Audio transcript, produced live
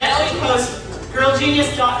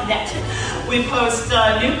yourgenius.net. We post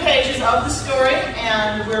new pages of the story,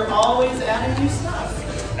 and we're always adding new stuff.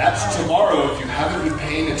 That's tomorrow if you haven't been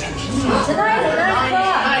paying attention. Tonight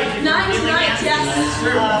at 9 o'clock. 9 tonight, yes.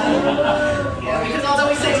 Yeah, because although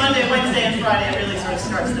we say Monday, Wednesday, and Friday, it really sort of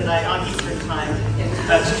starts the night on Eastern time.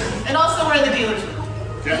 That's true. And also we're in the dealer's room.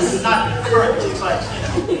 Yes. Not currently, but,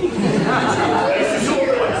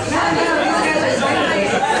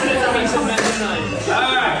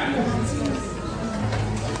 Alright.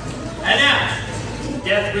 And now,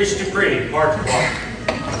 Deathwish Dupree, Part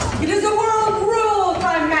 1. It is a world ruled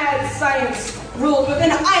by mad science, ruled with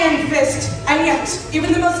an iron fist, and yet,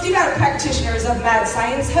 even the most devout practitioners of mad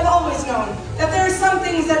science have always known that there are some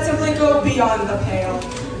things that simply go beyond the pale.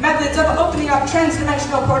 Methods of opening up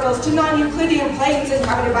trans-dimensional portals to non-Euclidean planes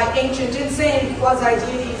inhabited by ancient, insane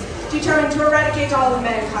quasi-deities determined to eradicate all of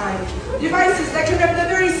mankind. Devices that can rip the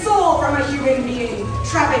very soul from a human being,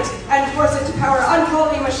 trap it, and force it to power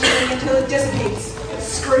unholy machinery until it dissipates,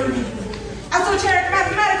 screaming. Esoteric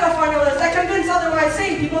mathematical formulas that convince otherwise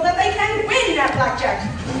sane people that they can win at blackjack.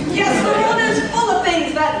 Yes, the world is full of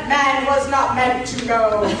things that man was not meant to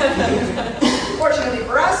know. Fortunately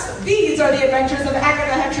for us, these are the adventures of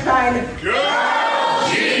Agatha Heterodyne. Girl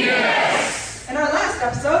genius! In our last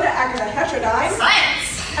episode, Agatha Heterodyne science!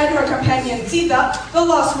 And her companion Sita, the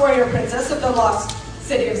lost warrior princess of the lost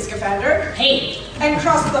city of Scafander, and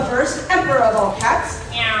Cross the First, emperor of all cats,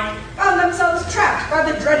 found themselves trapped by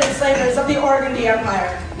the dreaded slavers of the Organdy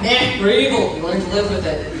Empire. We're evil. We learn to live with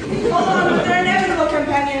it. Along with their inevitable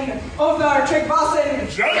companion, Othar Tryggvason,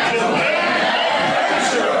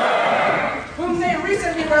 whom they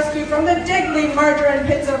recently rescued from the deadly murder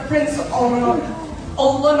pits of Prince Olonovin.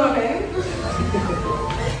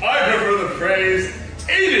 I prefer the phrase,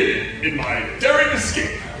 aided in my daring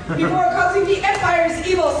escape. Before causing the Empire's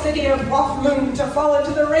evil city of Waflum to fall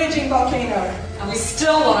into the raging volcano. And we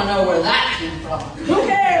still want to know where that came from. Who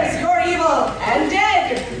cares? You're evil and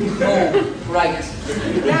dead! Oh, right.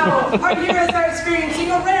 Now, our heroes are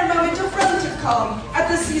experiencing a rare moment of relative calm at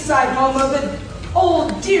the seaside home of an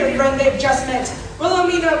old dear friend they've just met,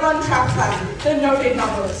 Wilhelmina von Trappmann, the noted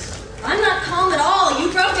novelist. I'm not calm at all.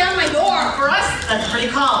 You broke down my door. For us, that's pretty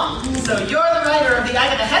calm. So you're the writer of the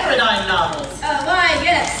Agatha Heterodyne novels. Why,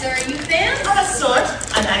 yes. Are you fans? Of a sort.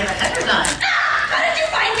 I'm Agatha Heterodyne. How did you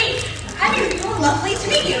find me? I'm your lovely to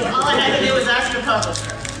meet you. All I had to do was ask your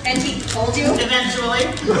publisher. And he told you? Eventually.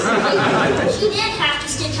 He did have to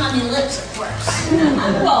stitch on the lips, of course.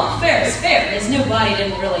 Well, fair is fair. His new body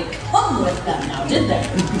didn't really come with them now, did they?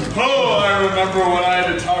 Oh, I remember when I had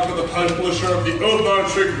to talk to the publisher of the Othar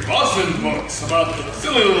Tryggvason books about the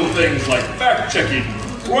silly little things like fact-checking,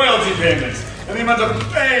 royalty payments, and the amount of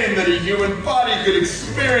pain that a human body could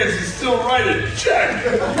experience and still write a check.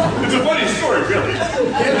 It's a funny story, really. He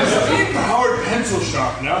had this steam-powered pencil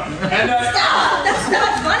sharpener, and Stop! That's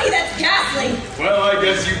not funny, that's ghastly. well, I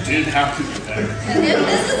guess you did have to do that. And if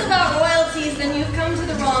this is about royalties, then you've come to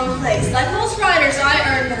the wrong place. Like most writers, I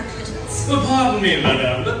earn my pittance. Pardon me,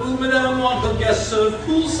 madame, but will madame want the guests served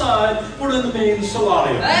poolside or in the main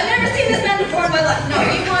solarium? I've never seen this man before in my life. No,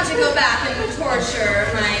 you want to go back and torture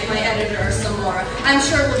my editor some more. I'm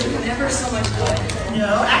sure it will do him ever so much good.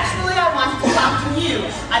 No, actually I wanted to talk to you.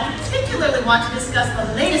 I particularly want to discuss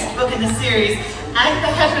the latest book in the series,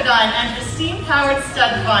 Agatha Heterodyne and her steam-powered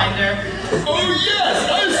stud finder. Oh yes,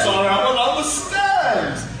 I saw that one on the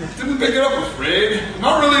stand. Didn't pick it up, afraid.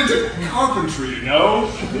 Not really into carpentry, you know.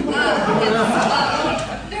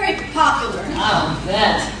 Very popular. I'll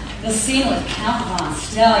bet. The scene with Count Von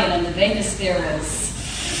Stallion and the Vegasphere was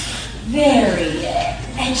very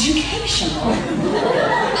educational.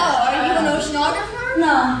 Oh, are you an oceanographer?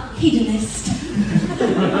 No, hedonist.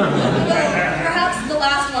 Well, perhaps the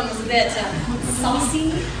last one was a bit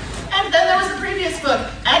saucy. And then there was the previous book,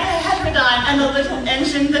 Agatha Heterodyne and the Little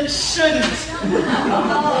Engine That Shouldn't.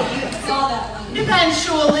 Oh, you saw that one.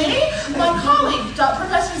 Eventually, my colleague,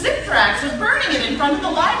 Professor Zipthrax, was burning it in front of the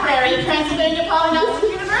library at Transylvania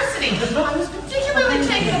Polytechnic University. I was particularly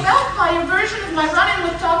taken aback by your version of my run-in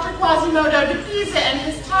with Dr. Quasimodo de Pisa and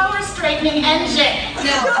his tower-straightening engine.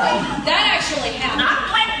 No, that actually happened. Not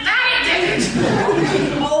like that it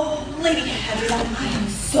didn't! Oh, Lady Heterodyne, I am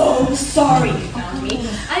so sorry you found me.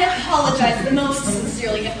 I apologize the most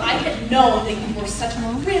sincerely. If I had known that you were such a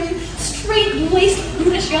prim, straight-laced,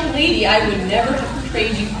 prudish young lady, I would never have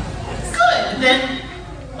portrayed you otherwise. Good, then,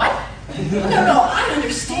 what? No, I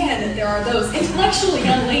understand that there are those intellectual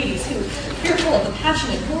young ladies who, fearful of the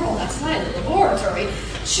passionate world outside the laboratory,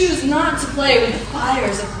 choose not to play with the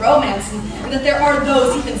fires of romance, and that there are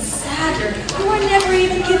those even sadder who are never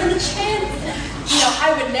even given the chance. You know,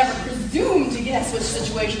 I would never presume to guess which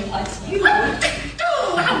situation applies to you.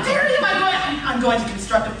 Oh, how dare you! I'm going to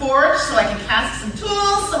construct a forge so I can cast some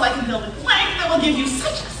tools, so I can build a plank that will give you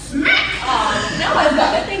such a smack. Now I've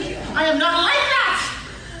got it, thank you. I am not like that.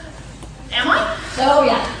 Am I? Oh,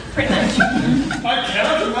 yeah. Pretty much. I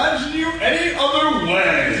cannot imagine you any other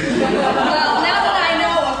way. Well, now that I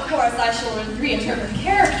know, of course, I shall reinterpret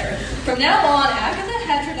character. From now on, Agatha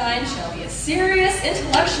Heterodyne shall be a serious,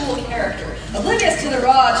 intellectual character, oblivious to the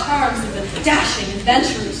raw charms of the dashing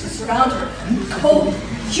adventurers who surround her, cold,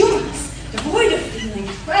 humorless, devoid of feeling,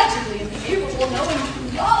 tragically incapable of knowing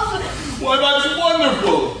true love. Why, that's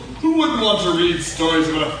wonderful. Who wouldn't want to read stories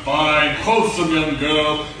about a fine, wholesome young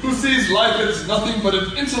girl who sees life as nothing but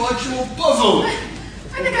an intellectual puzzle?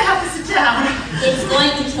 I think I have to sit down. It's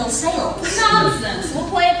going to kill sales. Nonsense. We'll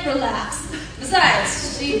play it for laughs.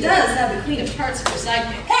 Besides, she does have the Queen of Hearts for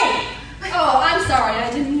sidekick. Hey! Oh, I'm sorry.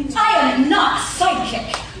 I didn't mean to. I am not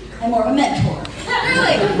sidekick. I'm more of a mentor.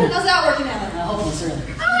 Really? How's that working out? Hopeless early.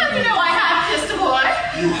 You know I have kissed a boy.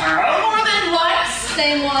 You have? More than once.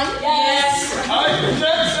 Same one? Yes! I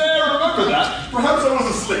can't say I remember that. Perhaps I was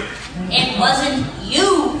asleep. It wasn't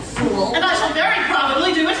you, fool. And I shall very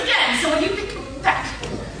probably do it again. So what do you think of that?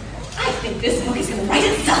 I think this book is going to write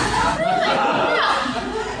itself. Really? Well,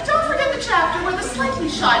 don't forget the chapter where the slightly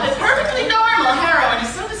shy but perfectly normal heroine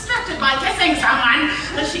is so distracted by kissing someone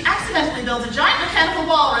that she accidentally builds a giant mechanical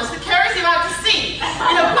walrus that carries you out to sea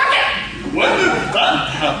in a bucket. When did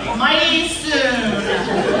that happen? Mighty soon.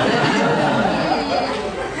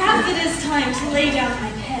 Perhaps it is time to lay down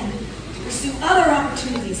my pen, pursue other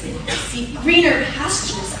opportunities, seek greener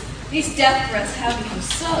pastures. These death threats have become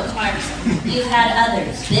so tiresome. You've had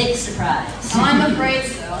others. Big surprise. I'm afraid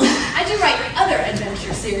so. I do write other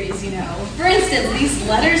adventure series, you know. For instance, these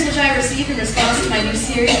letters which I received in response to my new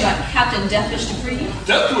series about Captain Deathwish Dupree.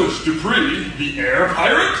 Deathwish Dupree, the air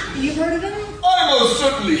pirate? You've heard of him? I most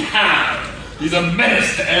certainly have. He's a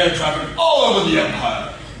menace to air traffic all over the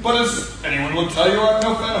Empire. But as anyone will tell you, I'm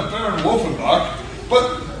no fan of Baron Wolfenbach.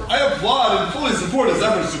 But I applaud and fully support his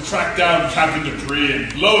efforts to track down Captain Dupree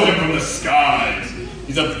and blow him from the skies.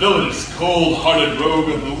 He's a villainous, cold-hearted rogue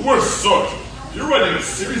of the worst sort. You're writing a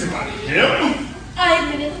series about him? I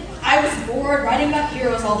admit it. I was bored writing about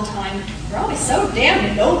heroes all the time. They're always so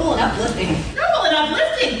damn noble and uplifting. Noble and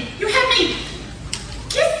uplifting. You had me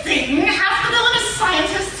kissing half the villainous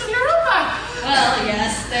scientists of Europa. Well,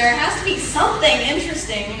 yes, there has to be something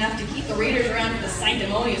interesting enough to keep the readers around for the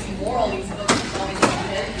sanctimonious moral these books have always had.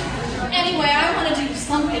 Anyway, I want to do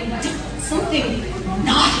something different, something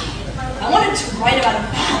naughty. I wanted to write about a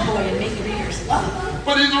bad boy and make the readers love him.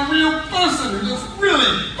 But he's a real person who does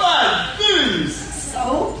really bad things.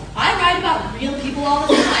 So, I write about real people all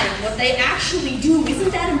the time. What they actually do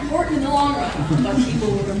isn't that important in the long run. What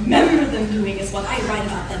people will remember them doing is what I write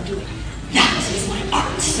about them doing. That is my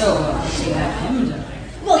art. So, what do you have him do?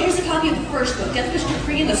 Well, here's a copy of the first book, Deathwish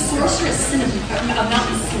Dupree and the Sorceress Cinnamon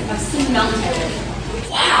Mountain.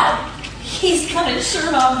 Wow! He's coming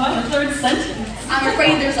sure off by the third sentence. I'm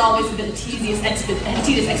afraid there's always a bit of tedious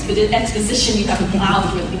exposition you have to plow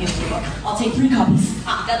through at the beginning of the book. I'll take 3 copies.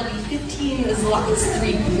 That'll be 15 zlotys,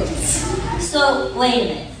 3 groats. So, wait a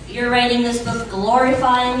minute. You're writing this book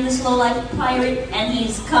glorifying this low-life pirate, and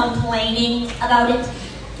he's complaining about it?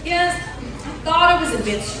 Yes, I thought it was a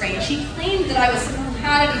bit strange. He claimed that I was,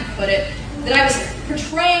 how did he put it, that I was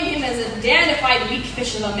portraying him as a dandified weak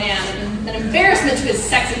fish of a man, and an embarrassment to his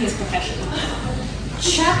sex and his profession.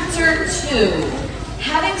 Chapter 2.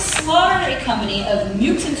 Having slaughtered a company of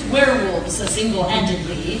mutant werewolves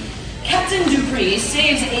single-handedly, Captain Dupree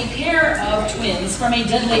saves a pair of twins from a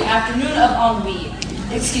deadly afternoon of ennui.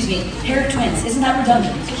 Excuse me, pair of twins. Isn't that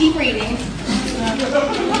redundant? Keep reading. And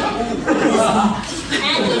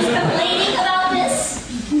he's complaining about this?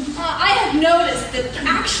 I have noticed that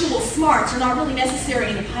actual smarts are not really necessary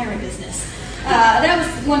in the pirate business. That was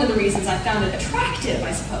one of the reasons I found it attractive,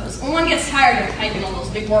 I suppose. One gets tired of typing all those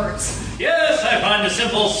big words. Yes, I find a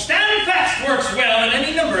simple stand fast works well in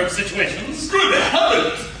any number of situations. Good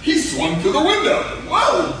heavens! He swung through the window.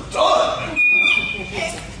 Well done.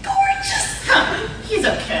 Gorgeous. He's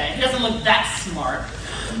okay. He doesn't look that smart.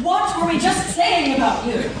 What were we just saying about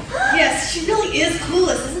you? Yes, she really is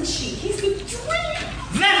clueless, isn't she? He's the dream.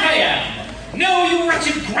 That I am. No, you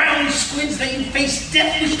wretched ground squids, that you face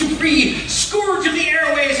Deathwish Dupree, scourge of the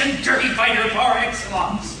airways and dirty fighter par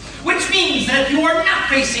excellence. Which means that you are not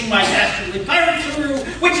facing my dastardly pirate crew,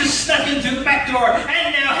 which is stuck in through the back door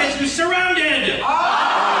and now has you surrounded.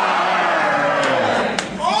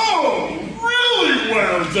 Oh, really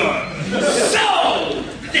well done. So,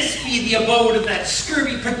 this be the abode of that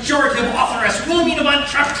scurvy pejorative authoress Wilhelmina von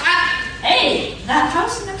Truffclap? Hey, that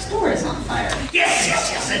house next door store is on fire.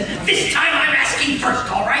 Yes, and this time I'm asking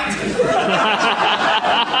first, all right?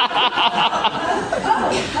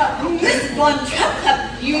 Miss Von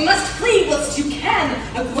Trapp, you must flee whilst you can.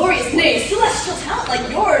 A glorious, nay, celestial talent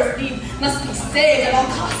like yours must be saved at all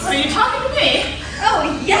costs. Are you talking to me?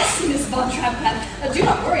 Oh, yes, Miss Von Trapp. Do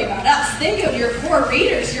not worry about us. Think of your poor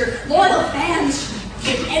readers, your loyal fans.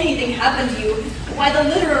 Should anything happen to you, why the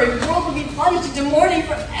literary world will be plunged into mourning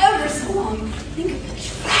for ever so long. Think of the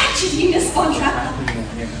tragedy, Miss Von Trapp.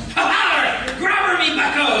 Ha-ha! Grabber me,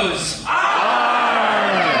 buckos!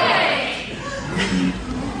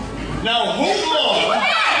 Now hold on.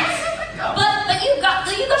 But you got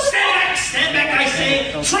Stand back, I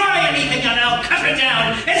say. Try anything and I'll cut her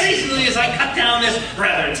down as easily as I cut down this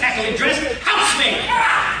rather tackily dressed housemaid.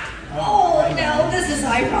 Oh, no, this is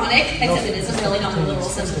ironic. Except it isn't really not the literal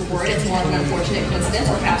sense of the word. It's more of an unfortunate coincidence,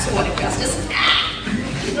 or perhaps poetic justice.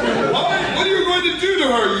 What are you going to do to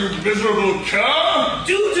her, you miserable cur?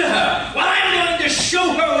 Do to her? Well, I'm going to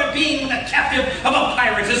show her what being the captive of a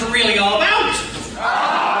pirate is really all about.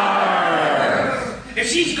 If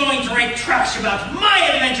she's going to write trash about my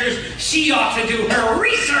adventures, she ought to do her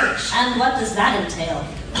research. And what does that entail?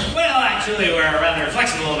 Well, actually, we're rather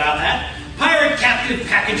flexible about that. Pirate Captive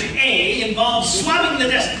Package A involves swabbing the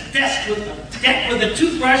deck with a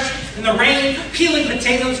toothbrush in the rain, peeling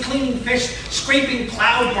potatoes, cleaning fish, scraping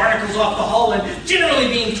cloud barnacles off the hull, and generally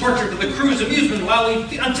being tortured for the crew's amusement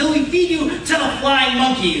until we feed you to the flying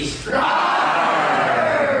monkeys.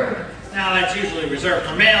 Now, that's usually reserved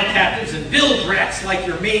for male captives and bilge rats like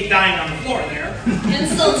your maid dying on the floor there.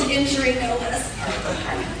 Insult to injury, no less.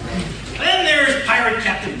 Then there's Pirate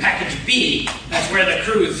Captain Package B. That's where the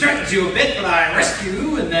crew threatens you a bit, but I rescue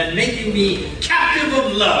you and then make you me captive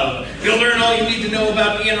of love. You'll learn all you need to know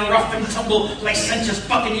about being a rough and tumble, licentious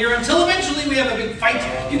buccaneer until eventually we have a big fight.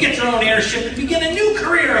 You get your own airship and begin a new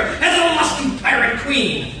career as a lusty pirate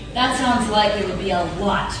queen. That sounds like it would be a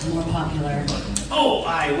lot more popular. Oh,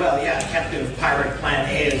 well, yeah, Captive Pirate Plan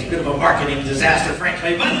A is a bit of a marketing disaster,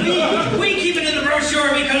 frankly, but we keep it in the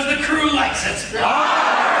brochure because the crew likes it.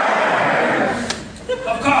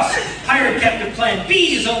 Of course, Pirate Captive Plan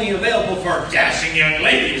B is only available for dashing young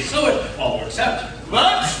ladies, so it all works out.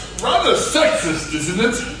 That's rather sexist, isn't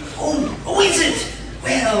it? Oh, is it?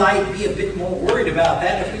 Well, I'd be a bit more worried about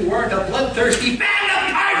that if we weren't a bloodthirsty band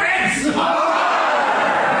of pirates!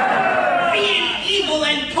 Being evil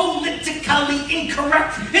and politically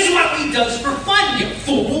incorrect is what we does for fun, you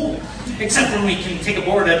fool! Except when we can take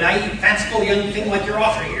aboard a naive, fanciful young thing like your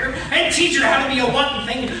author here and teach her how to be a wanton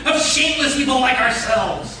thing of shameless evil like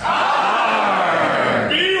ourselves.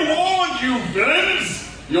 Be warned, you villains!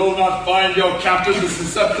 You'll not find your captain the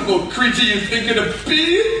susceptible creature you think it to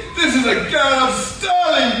be. This is a girl of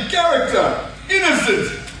sterling character,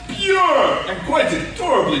 innocent, pure, and quite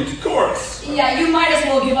adorably decorous. Yeah, you might as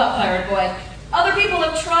well give up, Pirate Boy. Other people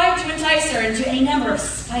have tried to entice her into any number of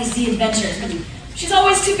spicy adventures, but she's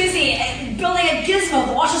always too busy building a gizmo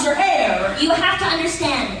that washes her hair. You have to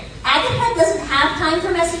understand, Agatha doesn't have time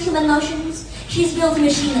for messy human motions. She's built a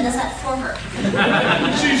machine that does that for her.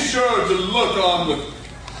 She's sure to look on with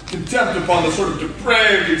contempt upon the sort of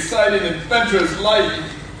depraved, exciting, adventurous life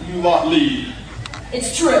you lot lead.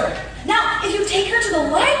 It's true. Now, if you take her to the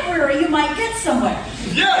library, you might get somewhere.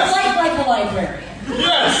 Yes! Like the library.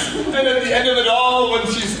 Yes! And at the end of it all, when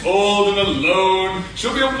she's old and alone,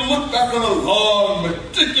 she'll be able to look back on a long,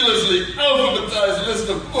 meticulously alphabetized list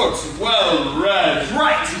of books well read.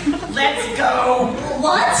 Right. Let's go.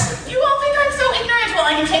 What? You all think I'm so ignorant? Well,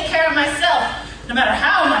 I can take care of myself, no matter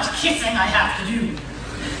how much kissing I have to do.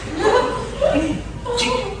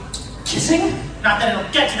 Kissing? Not that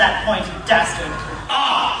it'll get to that point, you dastard.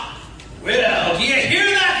 Ah! Well, do you hear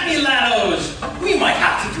that, me lados? We might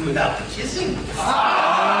have to do without the kissing.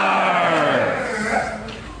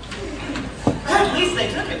 At least they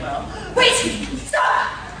took it well. Wait! Stop!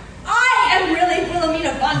 I am really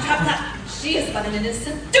Wilhelmina von Trapp. She is but an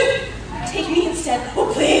innocent dupe. Take me instead.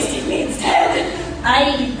 Oh, please take me instead.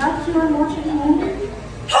 I thought you were mortally wounded.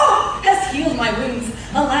 Oh, has healed my wounds.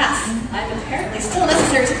 Alas, I'm apparently still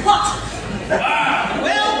necessary to plot.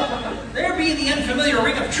 Well, there be the unfamiliar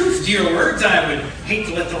ring of truth to your words. I would hate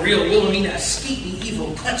to let the real Wilhelmina escape the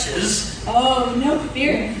evil clutches. Oh, no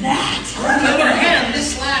fear of that. On the other hand,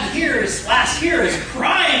 this lass here is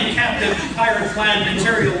prime Captive Pirate Plan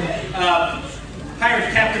material,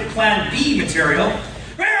 Pirate Captive Plan B material.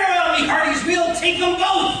 Very well, me hearties, we'll take them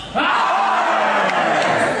both.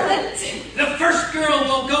 Excellent. The first girl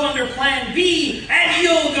will go under Plan B, and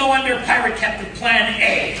you'll go under Pirate Captive Plan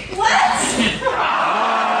A. What?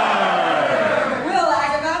 Will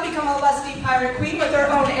Agatha become a lusty pirate queen with her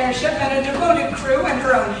own airship and a devoted crew and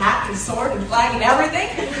her own hat and sword and flag and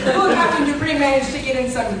everything, will Captain Dupree manage to get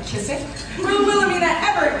in some kissing? Will Wilhelmina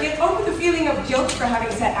ever get over the feeling of guilt for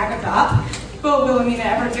having set Agatha up? Will Wilhelmina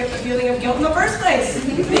ever get the feeling of guilt in the first place?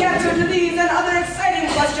 The answer to these and other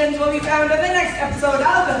exciting questions will be found in the next episode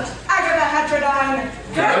of Agatha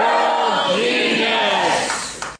Hatradine.